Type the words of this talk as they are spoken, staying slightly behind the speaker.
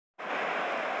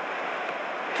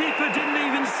Keeper didn't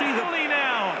even see the volley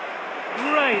now.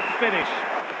 Great finish.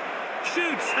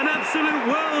 Shoots an absolute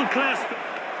world-class.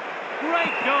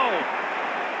 Great goal.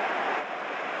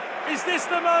 Is this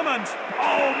the moment?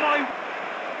 Oh my...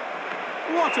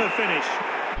 What a finish.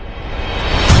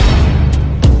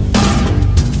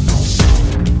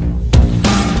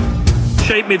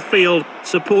 Shape midfield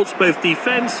supports both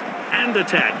defence and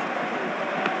attack.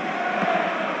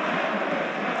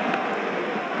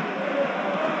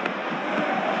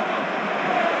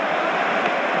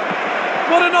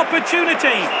 What an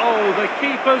opportunity! Oh, the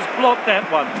keeper's blocked that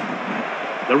one.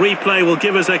 The replay will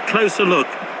give us a closer look.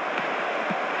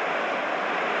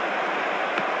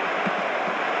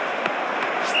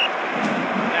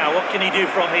 Now, what can he do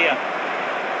from here?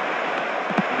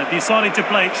 And they've decided to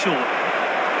play it short.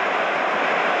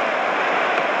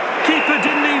 Keeper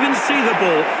didn't even see the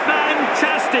ball.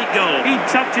 Fantastic goal. He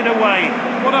tucked it away.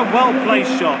 What a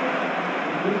well-placed shot.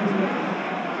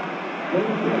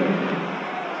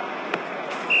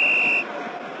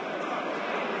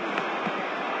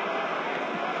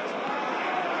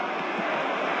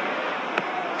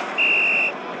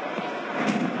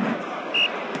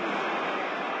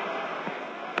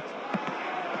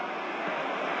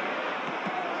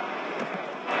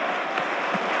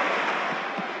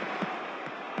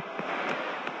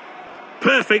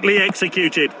 Perfectly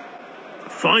executed.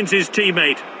 Finds his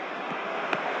teammate.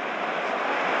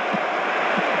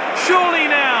 Surely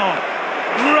now.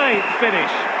 Great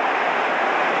finish.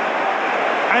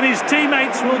 And his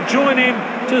teammates will join him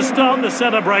to start the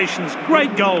celebrations.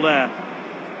 Great goal there.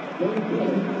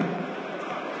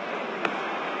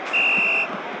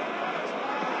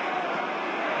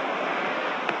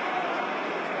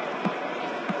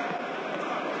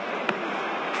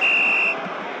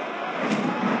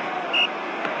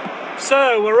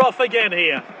 So, we're off again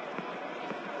here.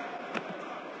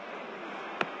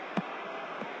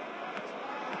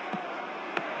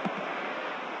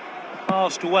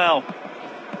 Passed well.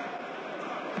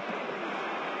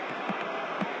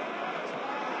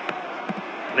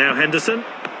 Now Henderson.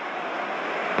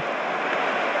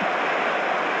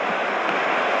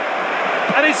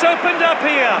 And it's opened up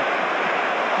here.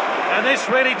 And this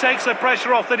really takes the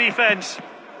pressure off the defence.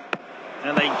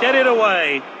 And they get it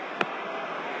away.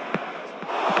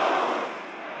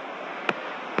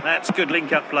 That's good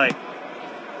link-up play.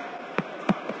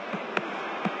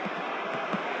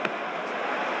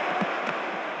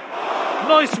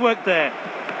 Nice work there.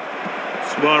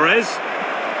 Suarez.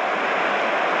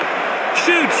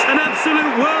 Shoots an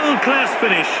absolute world-class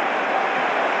finish.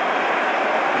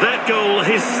 That goal,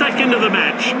 his second of the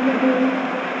match.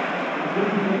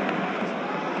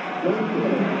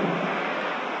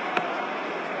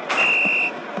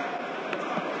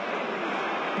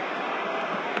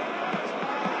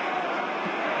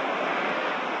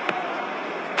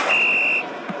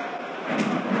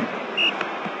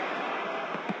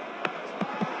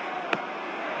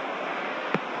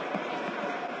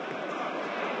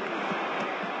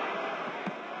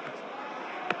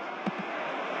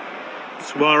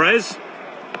 Suarez.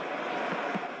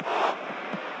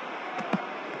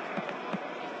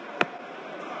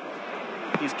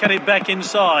 He's cut it back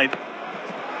inside.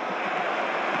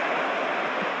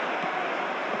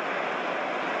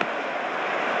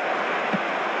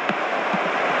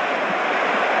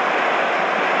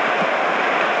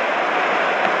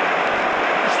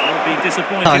 I'll be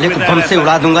disappointed with that effort.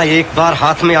 उड़ा दूंगा एक बार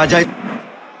हाथ में आ जाए.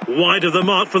 Wide of the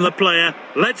mark from the player.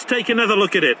 Let's take another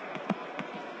look at it.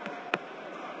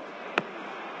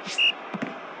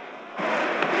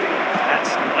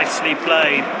 Nicely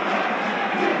played.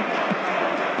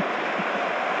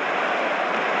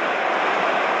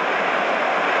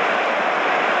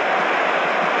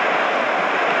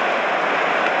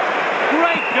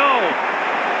 Great goal.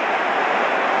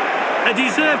 A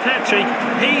deserved hat-trick.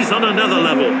 He's on another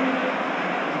level.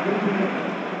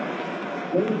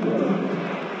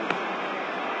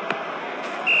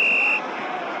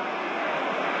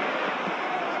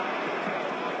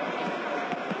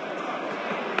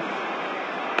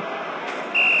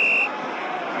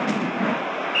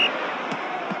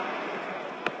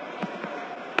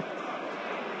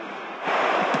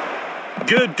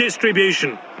 Good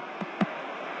distribution.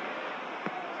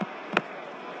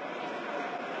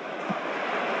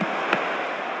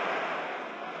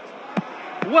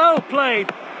 Well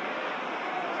played.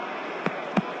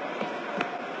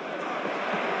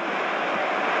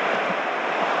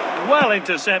 Well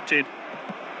intercepted.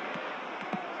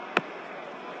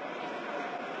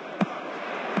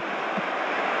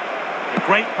 A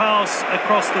great pass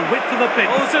across the width of the pitch.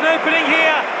 Oh, there's an opening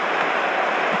here.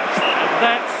 And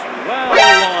that's well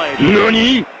wide.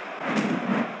 NANI?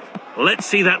 Let's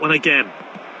see that one again.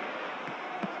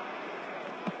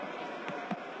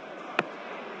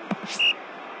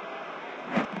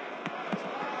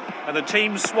 And the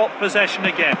team swap possession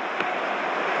again.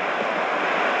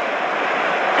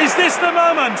 Is this the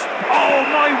moment? Oh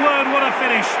my word, what a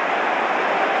finish.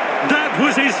 That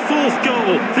was his fourth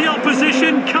goal. The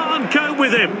opposition can't cope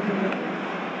with him.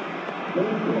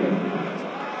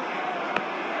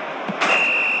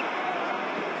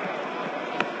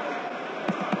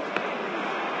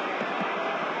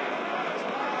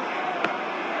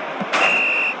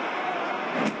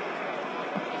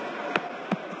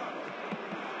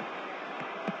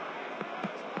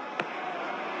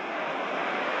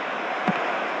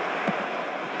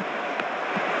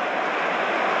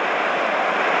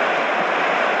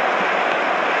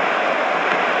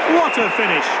 What a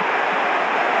finish.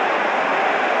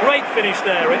 Great finish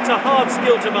there. It's a hard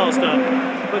skill to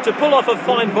master. But to pull off a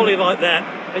fine volley like that,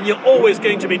 and you're always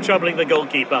going to be troubling the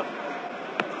goalkeeper.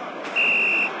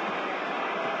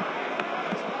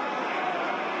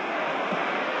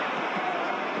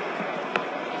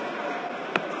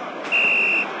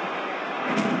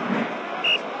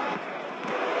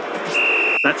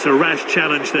 That's a rash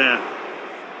challenge there.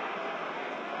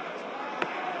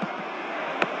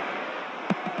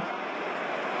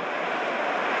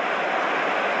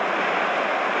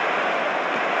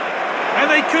 And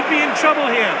they could be in trouble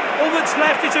here. All that's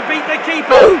left is to beat the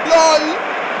keeper.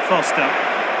 Foster.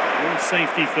 All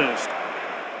safety first.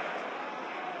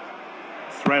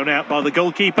 Thrown out by the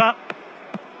goalkeeper.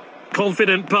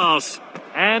 Confident pass.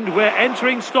 And we're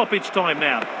entering stoppage time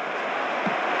now.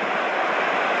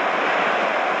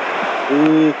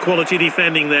 Ooh, quality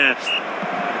defending there.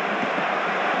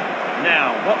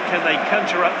 Now, what can they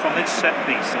conjure up from this set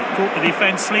piece? They've caught the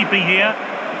defence sleeping here.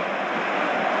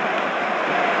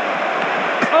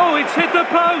 Oh, it's hit the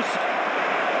post!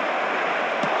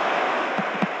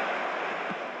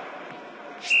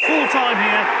 Full time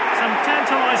here. Some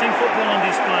tantalising football on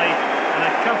display. And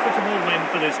a comfortable win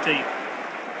for this team.